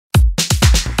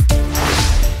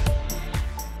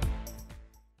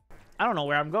I don't know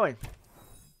where I'm going.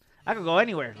 I could go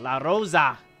anywhere. La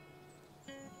Rosa.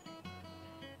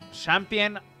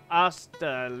 Champion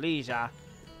Australasia.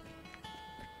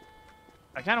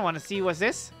 I kind of want to see what's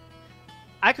this.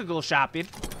 I could go shopping.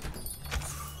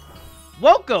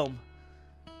 Welcome.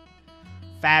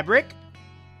 Fabric.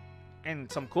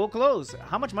 And some cool clothes.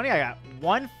 How much money I got?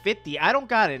 150. I don't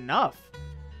got enough.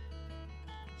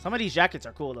 Some of these jackets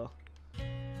are cool, though.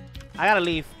 I gotta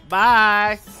leave.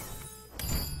 Bye.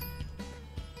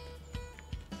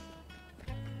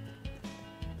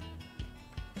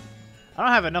 I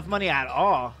don't have enough money at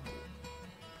all.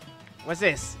 What's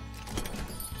this?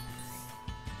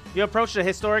 You approach the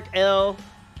historic El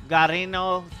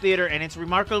Garino Theater and its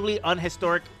remarkably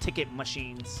unhistoric ticket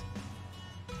machines.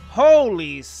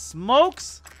 Holy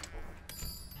smokes!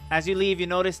 As you leave, you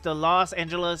notice the Los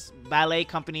Angeles Ballet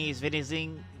Company is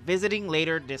visiting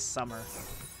later this summer.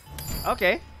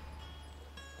 Okay.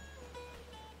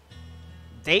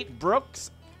 Date Brooks.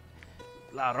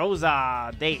 La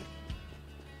Rosa. Date.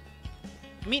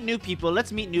 Meet new people.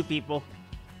 Let's meet new people.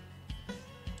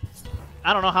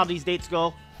 I don't know how these dates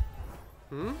go.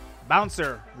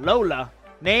 Bouncer. Lola.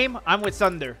 Name? I'm with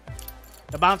Sunder.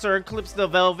 The bouncer clips the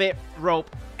velvet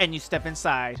rope and you step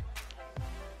inside.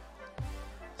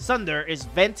 Sunder is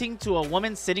venting to a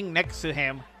woman sitting next to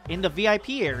him in the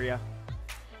VIP area.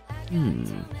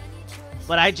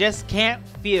 But I just can't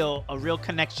feel a real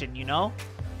connection, you know?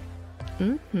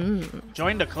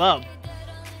 Join the club.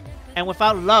 And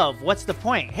without love, what's the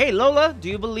point? Hey, Lola, do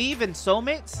you believe in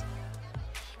soulmates?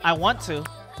 I want to.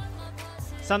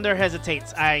 Sunder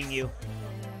hesitates, eyeing you.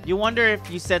 You wonder if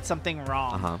you said something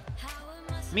wrong.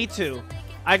 Me too.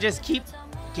 I just keep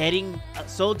getting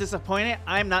so disappointed,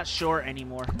 I'm not sure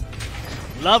anymore.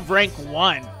 Love rank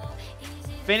 1.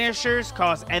 Finishers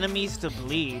cause enemies to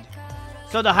bleed.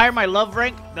 So the higher my love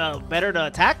rank, the better the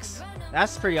attacks?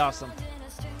 That's pretty awesome.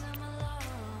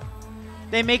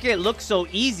 They make it look so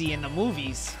easy in the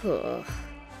movies.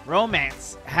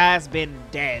 Romance has been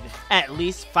dead at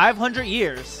least 500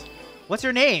 years. What's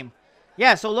your name?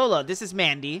 Yeah, so Lola, this is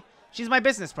Mandy. She's my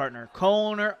business partner,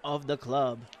 co-owner of the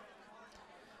club.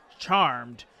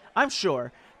 Charmed, I'm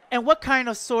sure. And what kind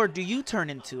of sword do you turn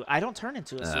into? I don't turn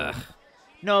into a sword.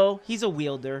 No, he's a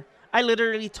wielder. I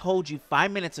literally told you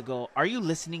 5 minutes ago. Are you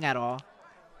listening at all?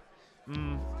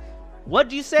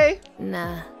 What'd you say?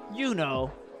 Nah. You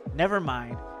know. Never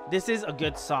mind. This is a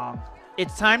good song.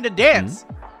 It's time to dance.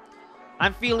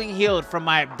 I'm feeling healed from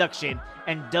my abduction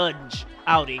and dunge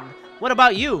outing. What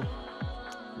about you?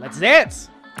 Let's dance.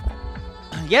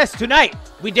 Yes, tonight.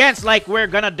 We dance like we're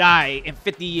gonna die in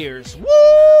 50 years.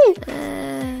 Woo!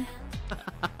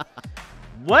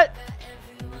 What?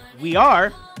 We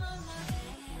are?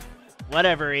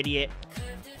 Whatever, idiot.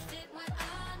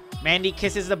 Mandy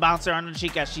kisses the bouncer on the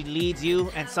cheek as she leads you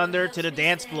and Sunder to the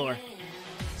dance floor.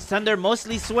 Sunder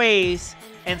mostly sways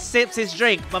and sips his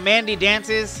drink, but Mandy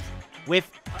dances with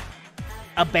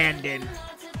abandon.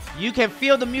 You can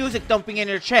feel the music thumping in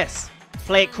your chest.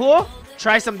 Play it cool?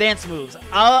 Try some dance moves.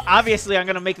 Obviously, I'm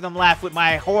going to make them laugh with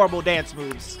my horrible dance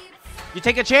moves. You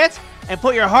take a chance and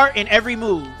put your heart in every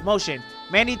motion.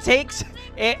 Mandy takes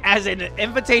it as an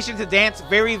invitation to dance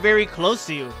very, very close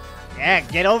to you. Yeah,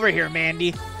 get over here,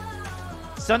 Mandy.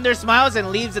 Sunder smiles and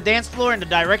leaves the dance floor in the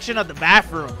direction of the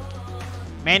bathroom.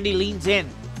 Mandy leans in,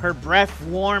 her breath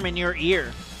warm in your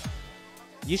ear.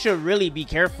 You should really be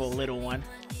careful, little one.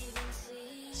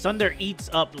 Sunder eats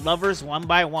up lovers one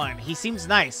by one. He seems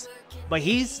nice, but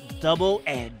he's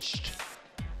double-edged.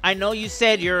 I know you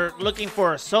said you're looking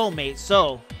for a soulmate,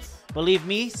 so believe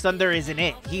me, Sunder isn't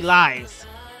it. He lies.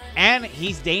 And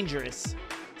he's dangerous.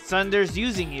 Sunder's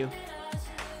using you.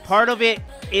 Part of it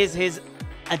is his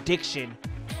addiction,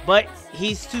 but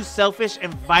he's too selfish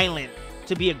and violent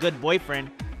to be a good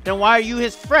boyfriend. Then why are you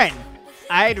his friend?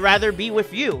 I'd rather be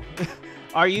with you.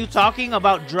 Are you talking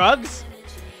about drugs?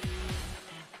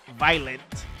 Violent.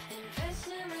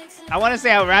 I want to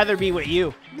say I'd rather be with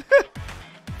you.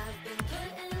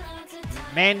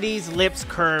 Mandy's lips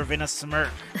curve in a smirk.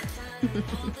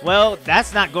 Well,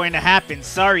 that's not going to happen.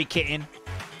 Sorry, kitten.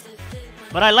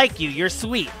 But I like you. You're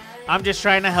sweet. I'm just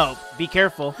trying to help. Be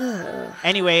careful.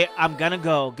 Anyway, I'm gonna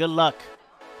go. Good luck.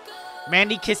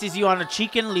 Mandy kisses you on the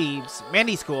cheek and leaves.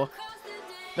 Mandy's cool.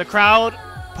 The crowd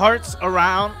parts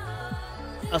around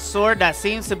a sword that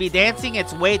seems to be dancing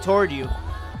its way toward you.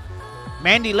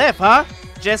 Mandy left, huh?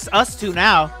 Just us two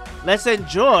now. Let's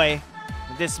enjoy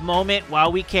this moment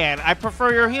while we can. I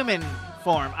prefer your human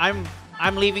form.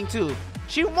 I'm leaving too.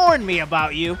 She warned me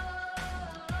about you.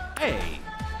 Hey.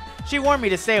 She warned me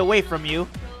to stay away from you.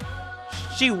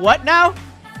 She what now?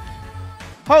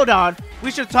 Hold on.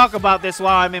 We should talk about this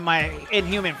while I'm in my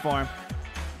inhuman form.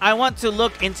 I want to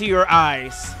look into your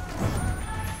eyes.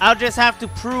 I'll just have to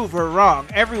prove her wrong.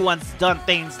 Everyone's done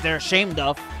things they're ashamed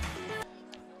of.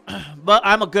 But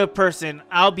I'm a good person.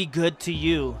 I'll be good to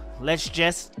you. Let's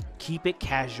just keep it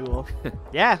casual.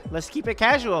 Yeah, let's keep it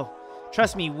casual.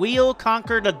 Trust me, we'll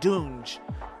conquer the Dunge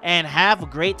and have a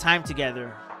great time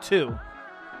together, too.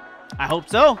 I hope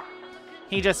so.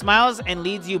 He just smiles and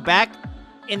leads you back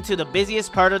into the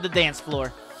busiest part of the dance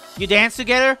floor. You dance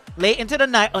together late into the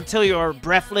night until you're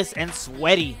breathless and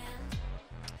sweaty.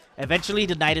 Eventually,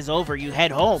 the night is over. You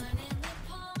head home.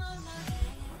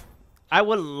 I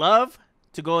would love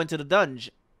to go into the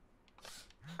dungeon.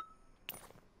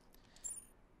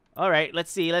 All right,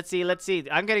 let's see.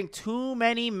 I'm getting too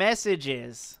many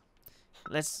messages.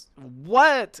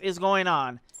 What is going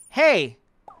on? Hey,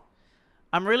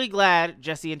 I'm really glad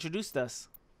Jesse introduced us.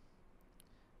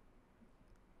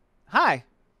 Hi.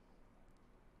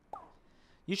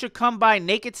 You should come by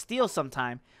Naked Steel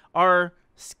sometime. Our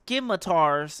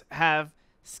scimitars have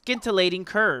scintillating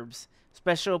curves.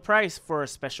 Special price for a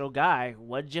special guy.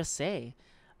 What'd you say?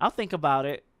 I'll think about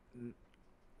it.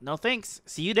 No thanks.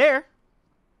 See you there.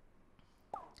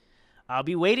 I'll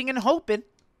be waiting and hoping.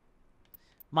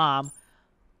 Mom.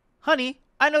 Honey,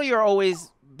 I know you're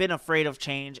always been afraid of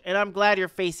change, and I'm glad you're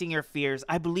facing your fears.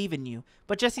 I believe in you.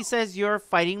 But Jesse says you're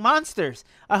fighting monsters.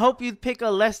 I hope you'd pick a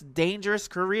less dangerous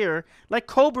career like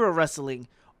cobra wrestling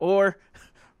or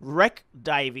wreck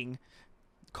diving.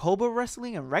 Cobra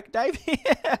wrestling and wreck diving?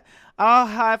 I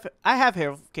have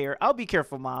health care. I'll be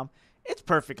careful, Mom. It's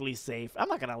perfectly safe. I'm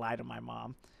not going to lie to my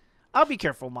mom. I'll be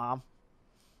careful, Mom.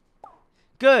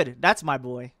 Good. That's my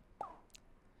boy.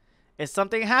 If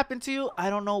something happened to you, I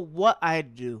don't know what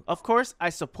I'd do. Of course, I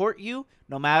support you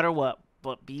no matter what,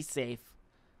 but be safe.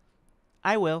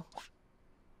 I will.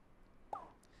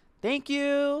 Thank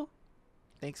you.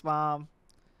 Thanks, Mom.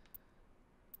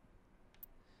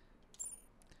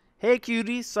 Hey,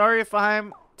 cutie. Sorry if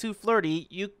I'm too flirty.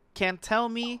 You can tell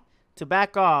me to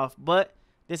back off, but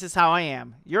this is how I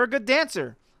am. You're a good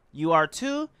dancer. You are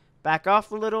too. Back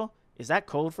off a little. Is that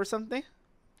code for something?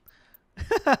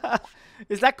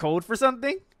 Is that code for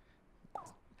something?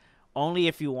 Only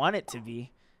if you want it to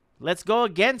be. Let's go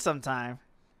again sometime.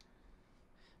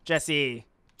 Jesse,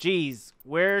 geez,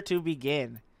 where to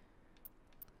begin?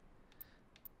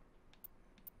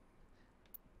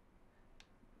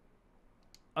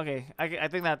 Okay, I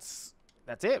think that's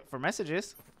it for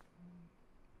messages.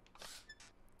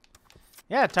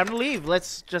 Yeah, time to leave.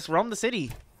 Let's just roam the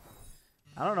city.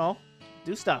 I don't know.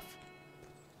 Do stuff.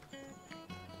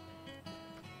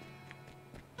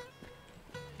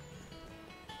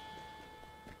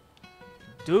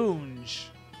 Dunge.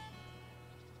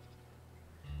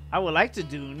 I would like to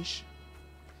dunge.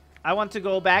 I want to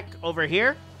go back over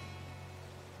here.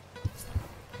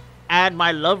 Add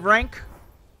my love rank.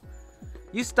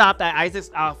 You stopped at Isaac's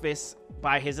office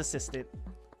by his assistant.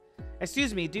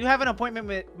 Excuse me, do you have an appointment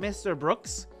with Mr.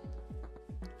 Brooks?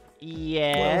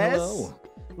 Yes. Well, hello.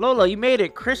 Lola, you made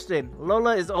it. Kristen,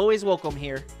 Lola is always welcome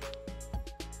here.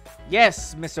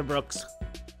 Yes, Mr. Brooks.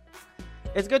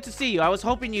 It's good to see you. I was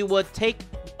hoping you would take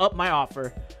up my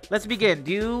offer. Let's begin.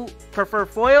 Do you prefer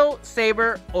foil,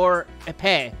 saber, or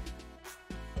epee?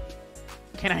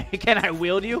 Can I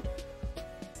wield you?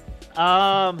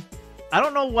 I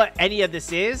don't know what any of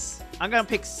this is. I'm gonna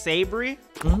pick sabre.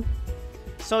 Mm-hmm.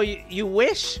 So you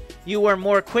wish you were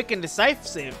more quick and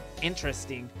decisive.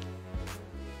 Interesting.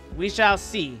 We shall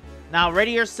see. Now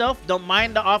ready yourself. Don't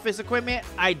mind the office equipment.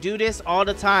 I do this all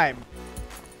the time.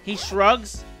 He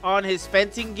shrugs on his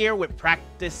fencing gear with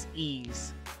practice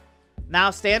ease. Now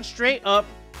stand straight up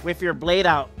with your blade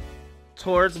out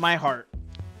towards my heart.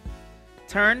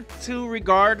 Turn to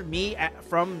regard me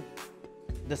from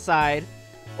the side,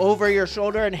 over your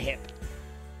shoulder and hip.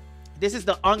 This is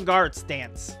the on guard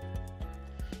stance.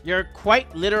 You're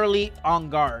quite literally on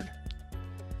guard.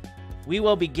 We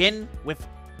will begin with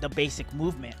the basic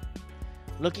movement.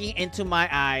 Looking into my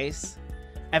eyes,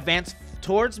 advance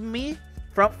towards me,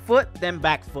 front foot, then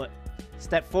back foot.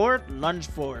 Step forward, lunge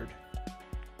forward.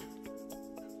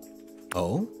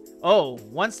 Oh,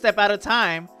 one step at a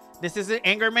time. This is an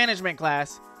anger management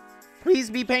class. Please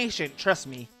be patient, trust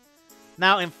me.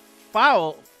 Now in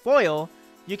foil,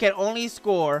 you can only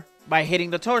score by hitting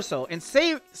the torso. In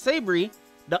sabre,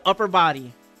 the upper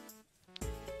body.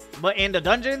 But in the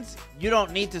dungeons, you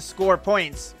don't need to score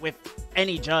points with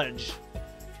any judge.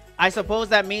 I suppose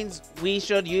that means we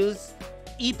should use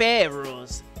epee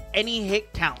rules. Any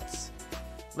hit counts.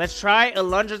 Let's try a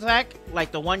lunge attack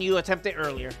like the one you attempted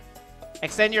earlier.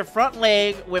 Extend your front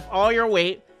leg with all your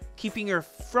weight. keeping your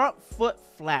front foot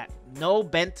flat, no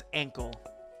bent ankle.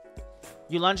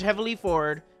 You lunge heavily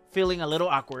forward, feeling a little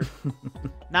awkward.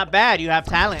 Not bad, you have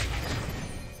talent.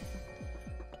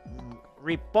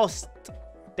 Riposte.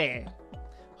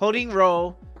 Holding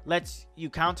row lets you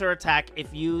counterattack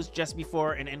if used just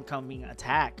before an incoming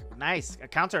attack. Nice, a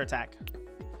counterattack.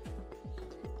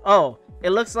 Oh, it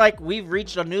looks like we've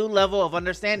reached a new level of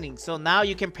understanding, so now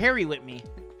you can parry with me.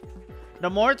 The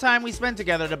more time we spend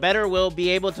together, the better we'll be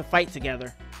able to fight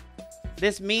together.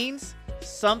 This means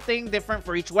something different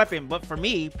for each weapon, but for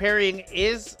me, parrying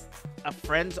is a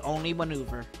friends-only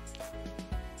maneuver.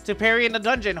 To parry in the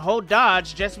dungeon, hold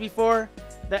dodge just before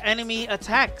the enemy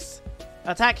attack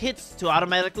hits to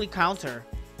automatically counter.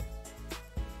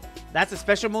 That's a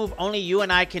special move only you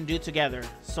and I can do together,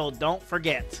 so don't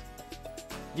forget.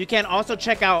 You can also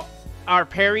check out our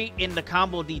parry in the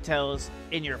combo details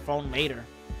in your phone later.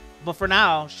 But for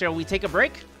now, shall we take a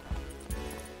break?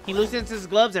 He loosens his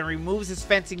gloves and removes his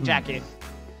fencing jacket.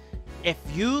 If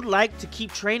you'd like to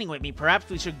keep training with me, perhaps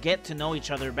we should get to know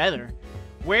each other better.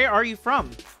 Where are you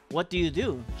from? What do you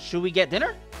do? Should we get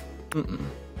dinner?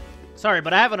 Sorry,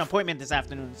 but I have an appointment this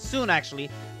afternoon. Soon, actually.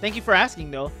 Thank you for asking,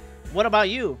 though. What about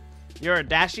you? You're a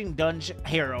dashing dungeon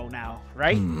hero now,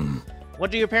 right?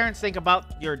 What do your parents think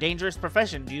about your dangerous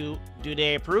profession? Do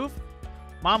they approve?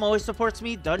 Mom always supports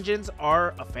me. Dungeons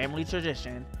are a family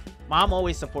tradition. Mom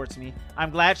always supports me. I'm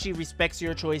glad she respects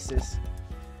your choices.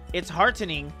 It's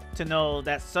heartening to know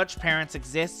that such parents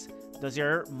exist. Does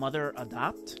your mother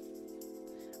adopt?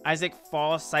 Isaac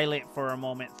falls silent for a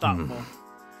moment, thoughtful.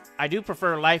 I do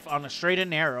prefer life on the straight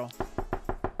and narrow.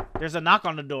 There's a knock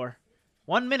on the door.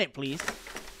 1 minute, please.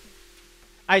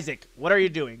 Isaac, what are you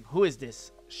doing? Who is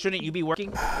this? Shouldn't you be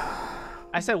working?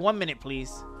 I said 1 minute,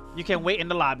 please. You can wait in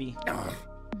the lobby.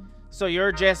 So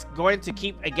you're just going to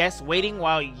keep a guest waiting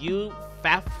while you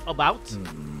faff about?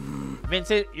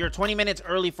 Vincent, you're 20 minutes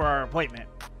early for our appointment.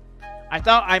 I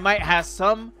thought I might have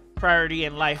some priority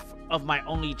in life of my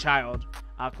only child.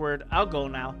 Awkward. I'll go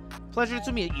now. Pleasure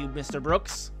to meet you, Mr.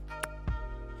 Brooks.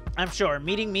 I'm sure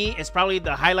meeting me is probably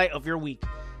the highlight of your week.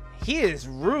 He is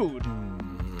rude.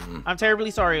 I'm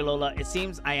terribly sorry, Lola. It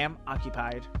seems I am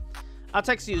occupied. I'll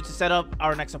text you to set up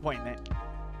our next appointment.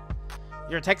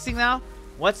 You're texting now?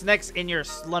 What's next in your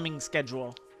slumming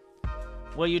schedule?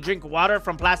 Will you drink water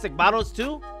from plastic bottles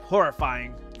too?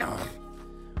 Horrifying.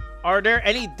 Are there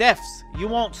any deaths you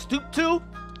won't stoop to?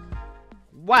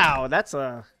 Wow, that's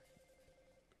a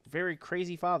very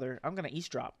crazy father. I'm gonna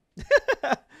eavesdrop.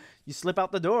 You slip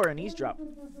out the door and eavesdrop.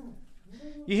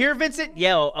 You hear Vincent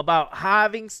yell about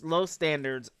having low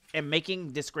standards and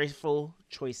making disgraceful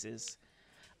choices.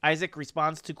 Isaac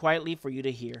responds too quietly for you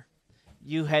to hear.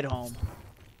 You head home.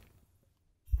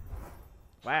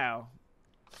 Wow.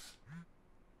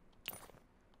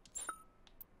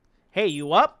 Hey,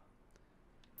 you up?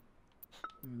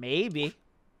 Maybe.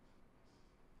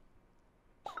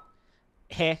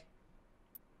 Heh.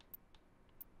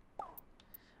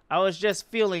 I was just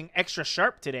feeling extra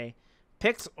sharp today.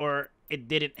 Picks or it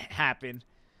didn't happen.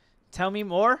 Tell me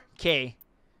more? K.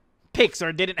 Picks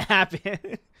or didn't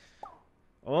happen.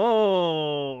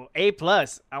 Oh, A+.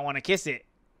 I want to kiss it.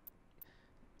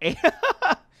 A+.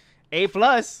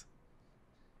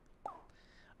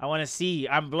 I want to see.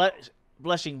 I'm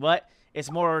blushing, but it's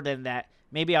more than that.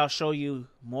 Maybe I'll show you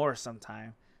more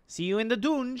sometime. See you in the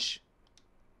dunge.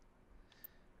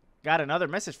 Got another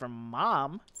message from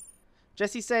Mom.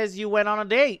 Jesse says you went on a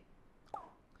date.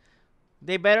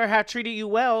 They better have treated you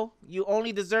well. You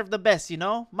only deserve the best, you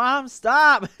know? Mom,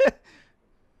 stop.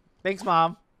 Thanks,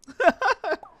 Mom.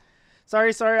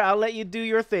 Sorry. I'll let you do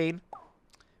your thing.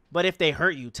 But if they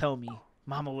hurt you, tell me.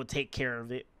 Mama will take care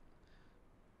of it.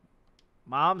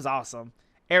 Mom's awesome.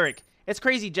 Eric, it's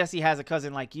crazy Jesse has a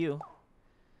cousin like you.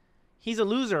 He's a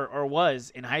loser, or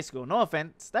was, in high school. No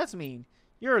offense. That's mean.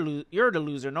 You're the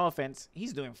loser. No offense.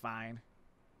 He's doing fine.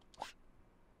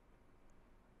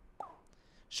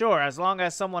 Sure, as long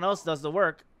as someone else does the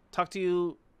work. Talk to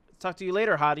you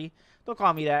later, hottie. Don't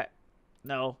call me that.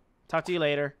 No. Talk to you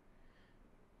later.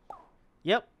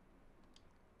 Yep.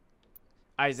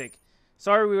 Isaac.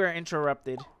 Sorry we were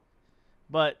interrupted.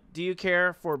 But do you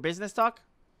care for business talk?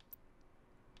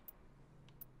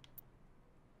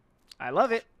 I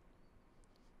love it.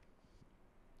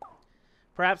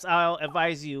 Perhaps I'll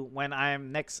advise you when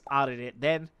I'm next audited.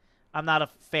 Then I'm not a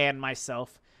fan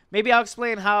myself. Maybe I'll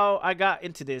explain how I got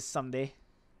into this someday.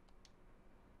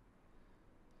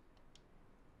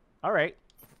 All right.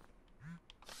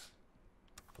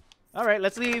 All right,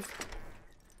 let's leave.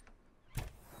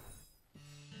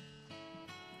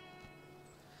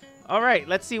 All right,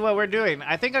 let's see what we're doing.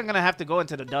 I think I'm going to have to go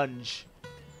into the dungeon.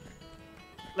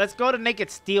 let's go to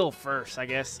Naked Steel first, I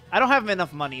guess. I don't have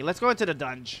enough money. Let's go into the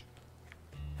dungeon.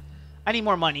 I need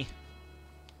more money.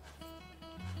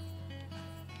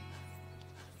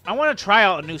 I want to try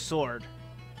out a new sword.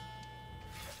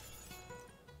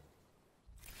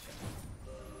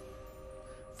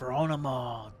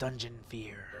 Veronimo, Dungeon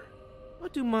Fear.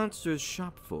 What do monsters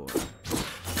shop for?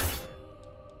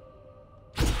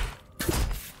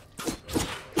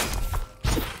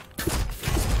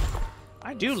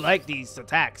 I do like these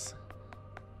attacks.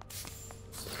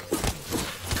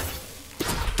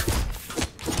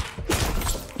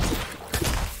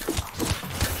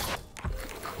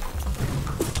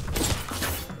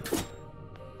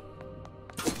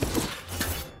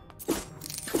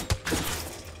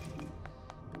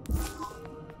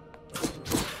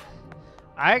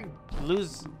 I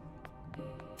lose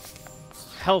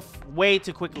health way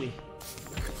too quickly.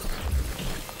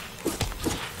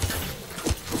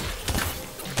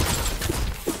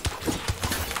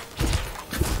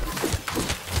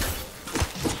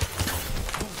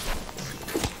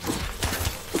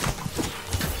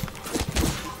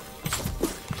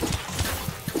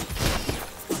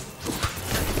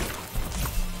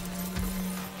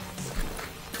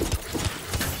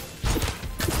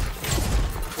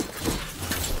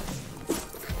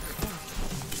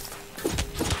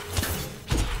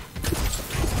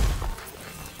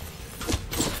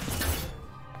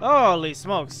 Holy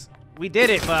smokes. We did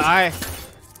it, but I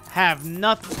have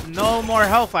no more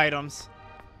health items.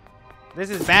 This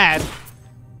is bad.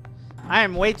 I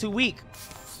am way too weak.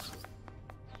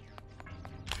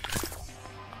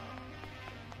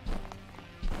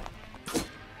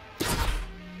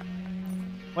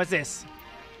 What's this?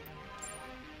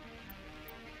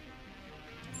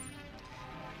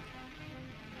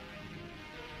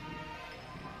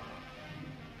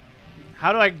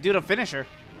 How do I do the finisher?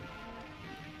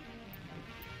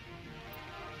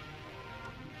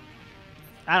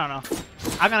 I don't know.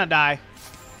 I'm gonna die.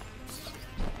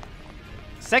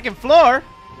 Second floor?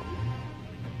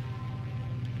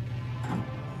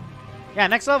 Yeah,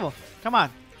 next level. Come on.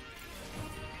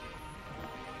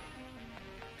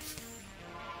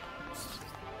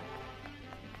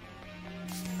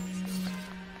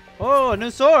 Oh, a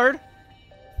new sword.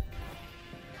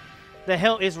 The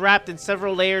hilt is wrapped in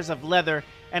several layers of leather,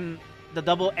 and the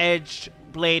double-edged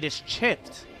blade is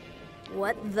chipped.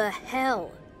 What the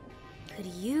hell? Could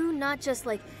you not just,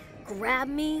 like, grab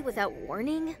me without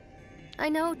warning? I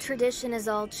know tradition is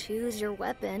all choose your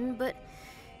weapon, but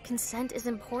consent is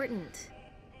important.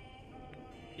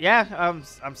 Yeah,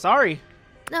 I'm sorry.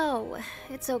 No,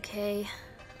 it's okay.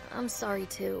 I'm sorry,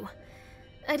 too.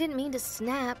 I didn't mean to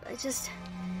snap.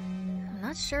 I'm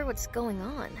not sure what's going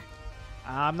on.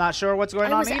 I'm not sure what's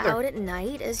going on either. I was out at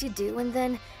night, as you do, and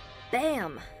then,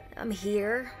 bam! I'm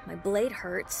here. My blade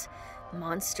hurts.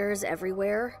 Monsters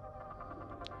everywhere.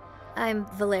 I'm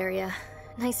Valeria.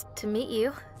 Nice to meet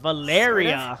you.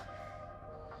 Valeria. Sort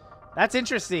of. That's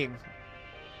interesting.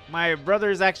 My brother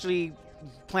is actually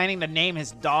planning to name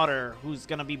his daughter, who's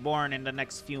going to be born in the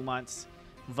next few months,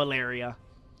 Valeria.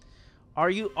 Are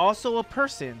you also a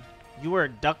person? You were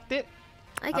abducted?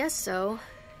 I guess so.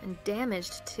 And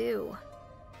damaged, too.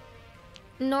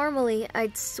 Normally,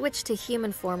 I'd switch to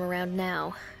human form around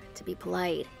now, to be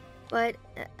polite. But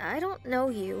I don't know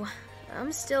you.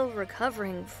 I'm still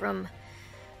recovering from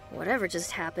whatever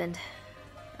just happened.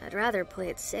 I'd rather play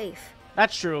it safe.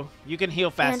 That's true. You can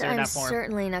heal faster in that form. And I'm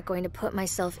certainly not going to put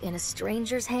myself in a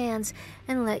stranger's hands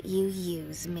and let you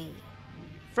use me.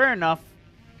 Fair enough.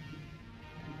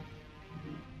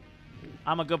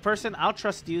 I'm a good person. I'll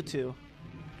trust you too.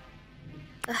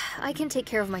 I can take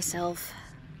care of myself.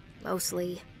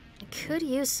 Mostly. I could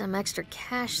use some extra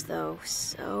cash though,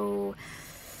 so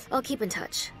I'll keep in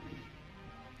touch.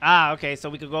 Ah, okay, so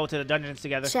we could go to the dungeons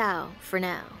together. Ciao, for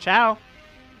now. Ciao.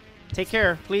 Take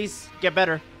care. Please get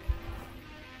better.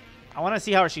 I want to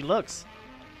see how she looks.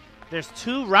 There's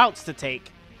 2 routes to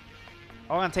take.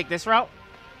 I want to take this route.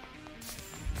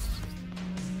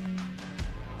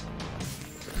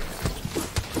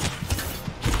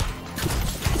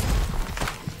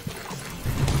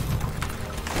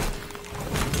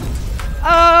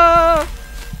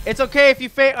 It's okay if you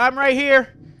fail. I'm right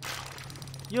here.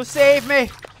 You'll save me.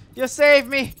 You'll save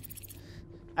me.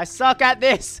 I suck at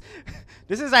this.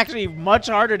 This is actually much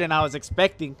harder than I was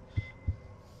expecting.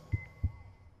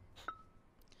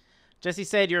 Jesse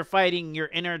said you're fighting your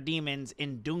inner demons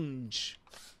in Dunge.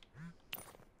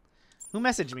 Who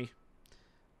messaged me?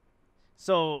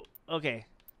 So, okay.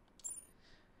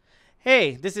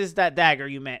 Hey, this is that dagger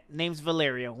you met. Name's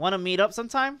Valeria. Want to meet up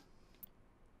sometime?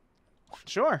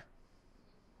 Sure.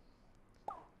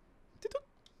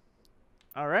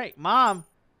 All right, Mom.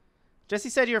 Jesse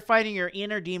said you're fighting your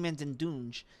inner demons in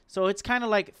Dunge, so it's kind of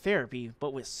like therapy,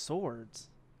 but with swords.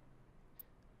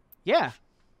 Yeah.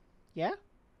 Yeah?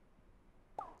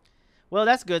 Well,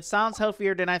 that's good. Sounds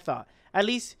healthier than I thought. At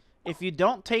least, if you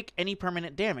don't take any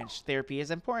permanent damage, therapy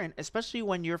is important, especially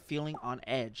when you're feeling on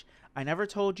edge. I never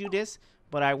told you this,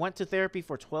 but I went to therapy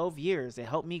for 12 years. It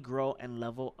helped me grow and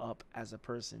level up as a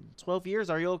person. 12 years?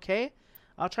 Are you okay?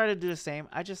 I'll try to do the same.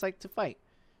 I just like to fight.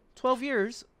 12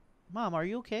 years? Mom, are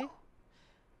you okay?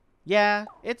 Yeah,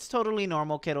 it's totally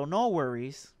normal, kiddo. No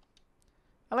worries.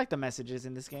 I like the messages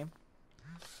in this game.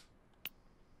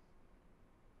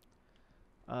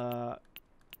 All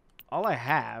I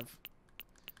have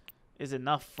is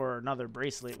enough for another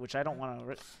bracelet, which I don't want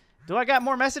to... Do I got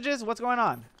more messages? What's going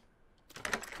on?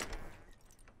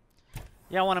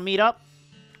 Y'all want to meet up?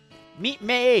 Meet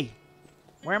me!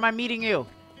 Where am I meeting you?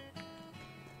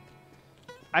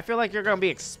 I feel like you're going to be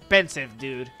expensive,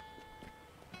 dude.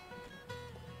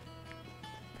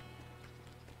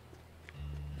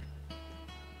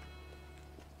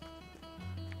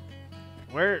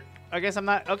 Where? I guess I'm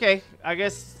not... Okay, I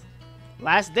guess...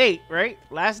 Last date, right?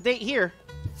 Last date here.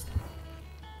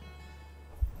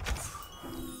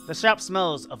 The shop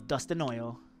smells of dust and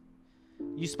oil.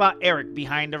 You spot Eric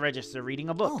behind the register reading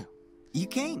a book. Oh, you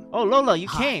came. Oh, Lola, you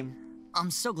came.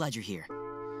 I'm so glad you're here.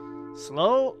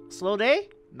 Slow day?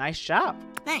 Nice shop.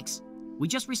 Thanks. We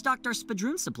just restocked our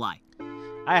spadroon supply.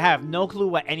 I have no clue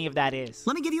what any of that is.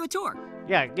 Let me give you a tour.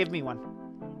 Yeah, give me one.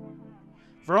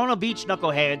 Verona Beach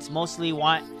knuckleheads mostly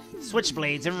want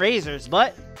switchblades and razors,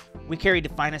 but we carry the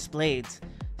finest blades.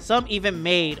 Some even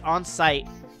made on site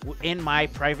in my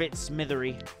private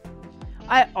smithery.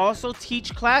 I also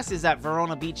teach classes at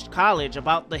Verona Beach College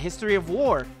about the history of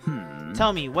war.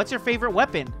 Tell me, what's your favorite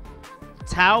weapon?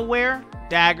 Towware,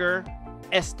 dagger,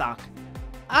 estoc.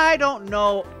 I don't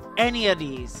know any of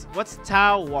these. What's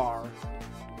Towwar?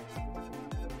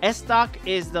 Estoc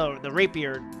is the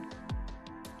rapier.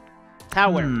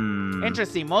 Towware.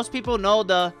 Interesting. Most people know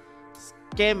the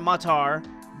Scimitar,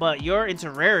 but you're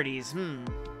into rarities.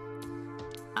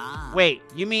 Wait,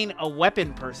 you mean a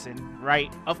weapon person,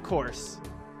 right? Of course.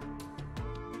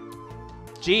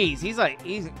 Jeez, he's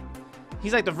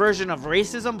like the version of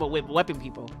racism, but with weapon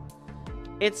people.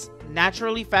 It's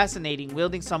naturally fascinating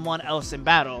wielding someone else in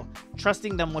battle,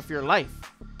 trusting them with your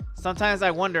life. Sometimes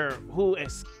I wonder who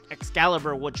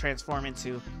Excalibur would transform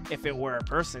into if it were a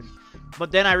person.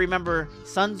 But then I remember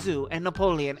Sun Tzu and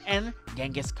Napoleon and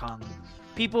Genghis Khan.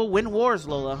 People win wars,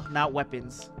 Lola, not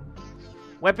weapons.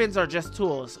 Weapons are just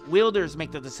tools. Wielders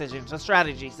make the decisions, the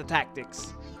strategies, the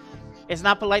tactics. It's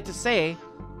not polite to say,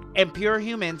 and pure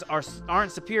humans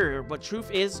aren't superior, but truth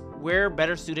is we're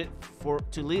better suited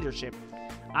to leadership.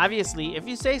 Obviously, if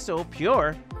you say so,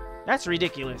 pure, that's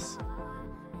ridiculous.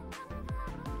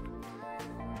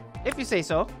 If you say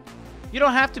so. You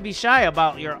don't have to be shy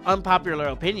about your unpopular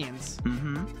opinions.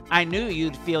 I knew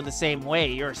you'd feel the same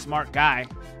way. You're a smart guy.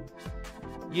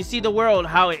 You see the world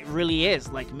how it really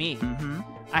is, like me.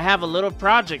 I have a little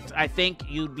project I think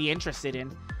you'd be interested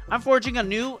in. I'm forging a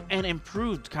new and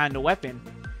improved kind of weapon.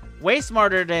 Way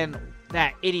smarter than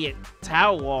that idiot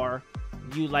Towwar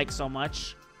you like so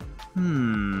much.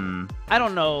 I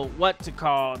don't know what to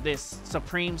call this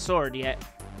supreme sword yet.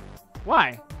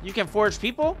 Why? You can forge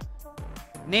people?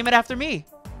 Name it after me.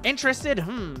 Interested?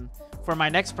 For my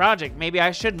next project, maybe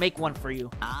I should make one for you.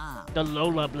 The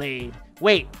Lola blade.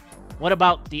 Wait, what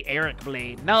about the Eric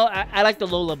blade? No, I like the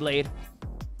Lola blade.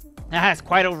 That has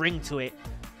quite a ring to it.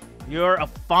 You're a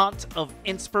font of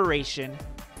inspiration.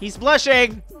 He's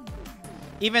blushing!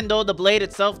 Even though the blade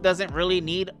itself doesn't really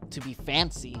need to be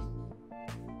fancy.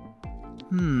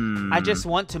 I just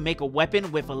want to make a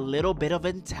weapon with a little bit of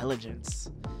intelligence.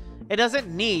 It doesn't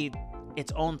need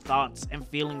its own thoughts and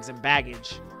feelings and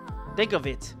baggage. Think of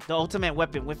it, the ultimate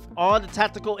weapon with all the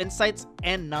tactical insights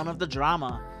and none of the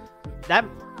drama. That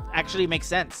actually makes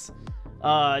sense.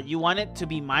 You want it to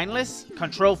be mindless?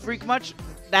 Control freak much?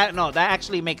 That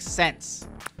actually makes sense.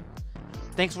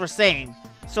 Thanks for saying.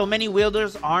 So many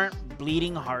wielders aren't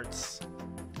bleeding hearts.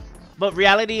 But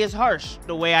reality is harsh,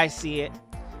 the way I see it.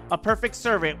 A perfect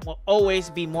servant will always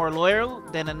be more loyal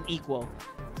than an equal.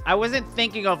 I wasn't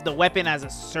thinking of the weapon as a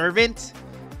servant.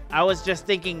 I was just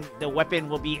thinking the weapon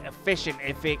will be efficient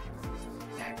if it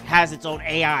has its own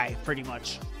AI, pretty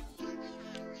much.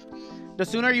 The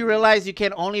sooner you realize you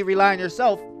can only rely on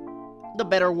yourself, the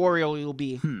better warrior you'll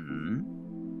be.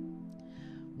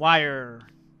 Wire.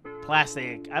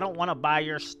 Plastic. I don't want to buy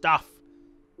your stuff.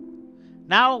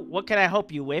 Now, what can I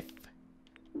help you with?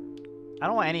 I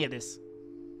don't want any of this.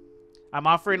 I'm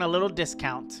offering a little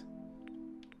discount.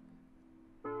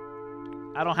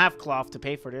 I don't have cloth to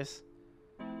pay for this.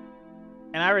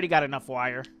 And I already got enough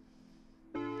wire.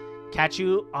 Catch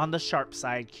you on the sharp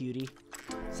side, cutie.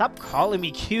 Stop calling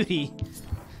me cutie.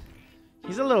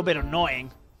 He's a little bit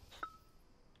annoying.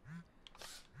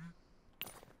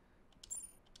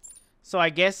 So I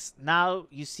guess now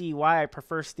you see why I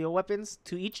prefer steel weapons.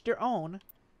 To each their own.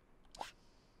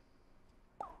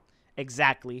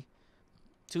 Exactly.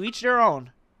 To each their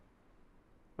own.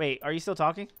 Wait, are you still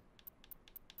talking?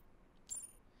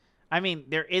 I mean,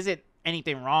 there isn't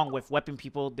anything wrong with weapon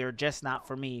people. They're just not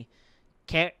for me.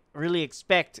 Can't really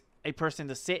expect a person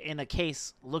to sit in a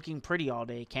case looking pretty all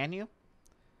day, can you?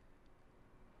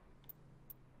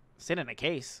 Sit in a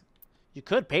case? You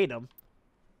could pay them.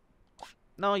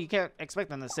 No, you can't expect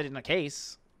them to sit in a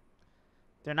case.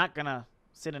 They're not gonna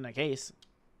sit in a case.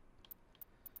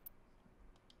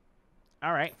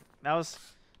 Alright. That was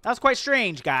quite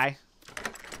strange, guy.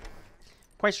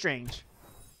 Quite strange.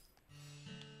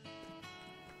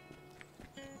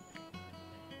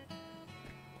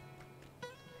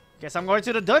 Guess I'm going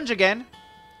to the dungeon again.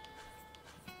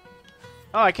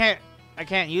 Oh, I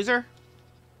can't use her?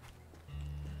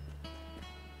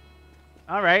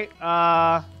 Alright,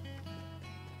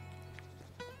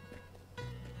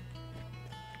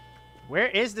 where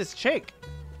is this chick?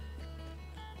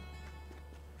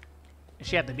 Is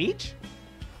she at the beach?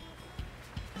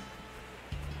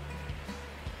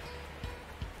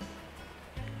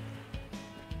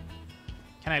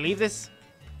 Can I leave this?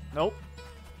 Nope.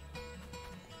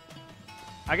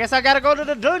 I guess I gotta go to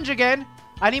the dungeon again.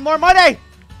 I need more money.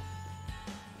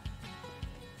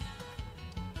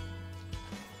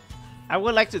 I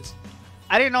would like to...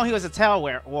 I didn't know he was a tail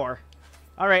war.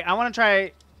 Alright, I want to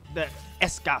try the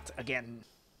escort again.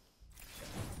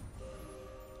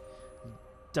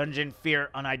 Dungeon fear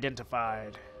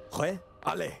unidentified.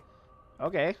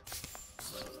 Okay.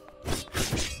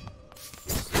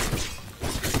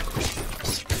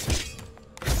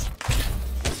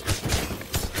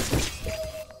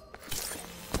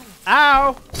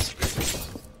 Ow!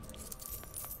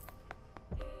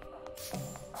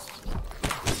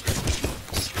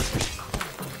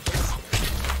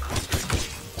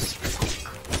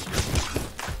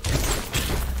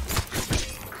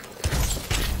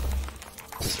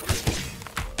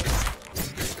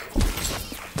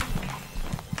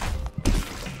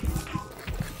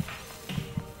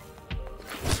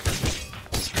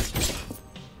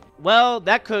 Well,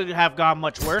 that could have gone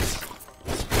much worse.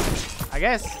 I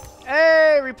guess.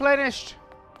 Hey, replenished.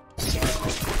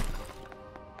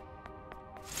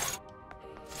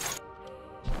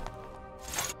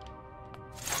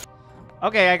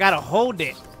 Okay, I gotta hold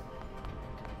it.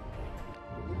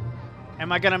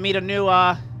 Am I gonna meet a new,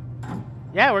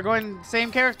 Yeah, we're going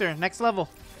same character, next level.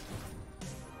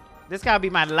 This gotta be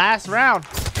my last round.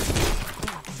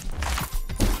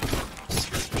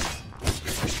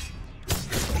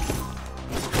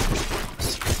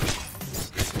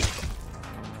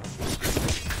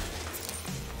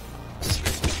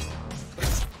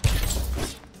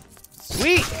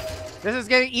 Sweet! This is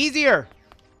getting easier.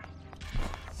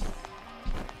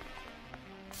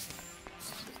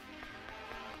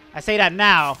 I say that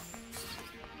now.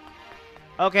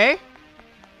 Okay.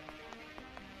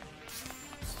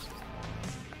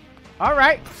 All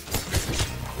right.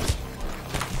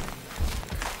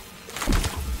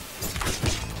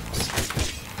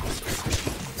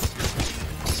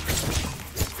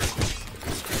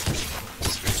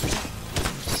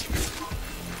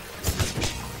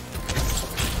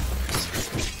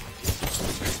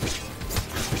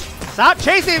 Stop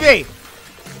chasing me!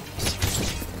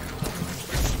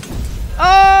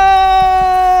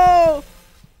 Oh!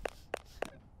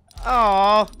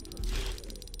 Oh!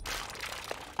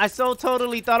 I so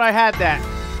totally thought I had that.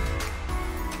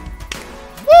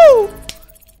 Woo!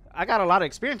 I got a lot of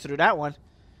experience to do that one.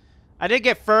 I did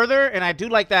get further, and I do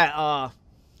like that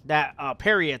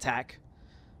parry attack.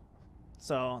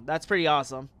 So that's pretty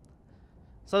awesome.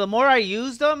 So the more I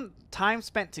use them, time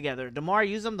spent together. The more I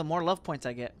use them, the more love points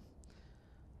I get.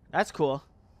 That's cool.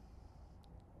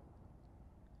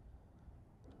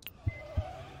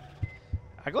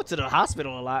 I go to the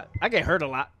hospital a lot. I get hurt a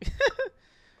lot.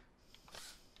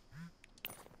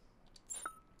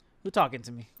 Who talking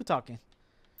to me? Who talking?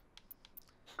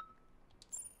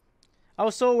 I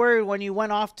was so worried when you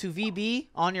went off to VB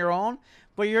on your own,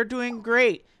 but you're doing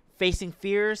great. Facing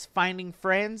fears, finding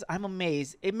friends. I'm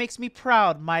amazed. It makes me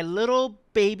proud. My little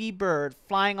baby bird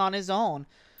flying on his own.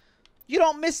 You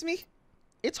don't miss me?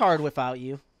 It's hard without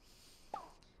you.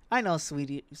 I know,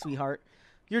 sweetheart.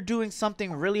 You're doing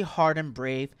something really hard and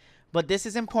brave, but this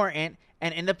is important,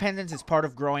 and independence is part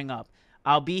of growing up.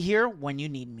 I'll be here when you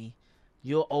need me.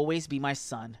 You'll always be my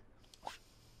son.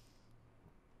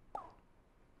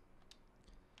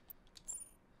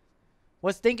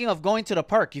 Was thinking of going to the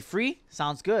park. You free?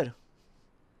 Sounds good.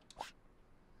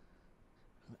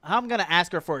 I'm going to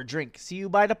ask her for a drink. See you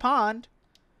by the pond.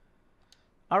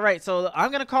 Alright, so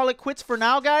I'm going to call it quits for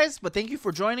now, guys. But thank you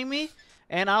for joining me.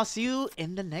 And I'll see you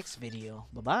in the next video.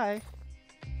 Bye-bye.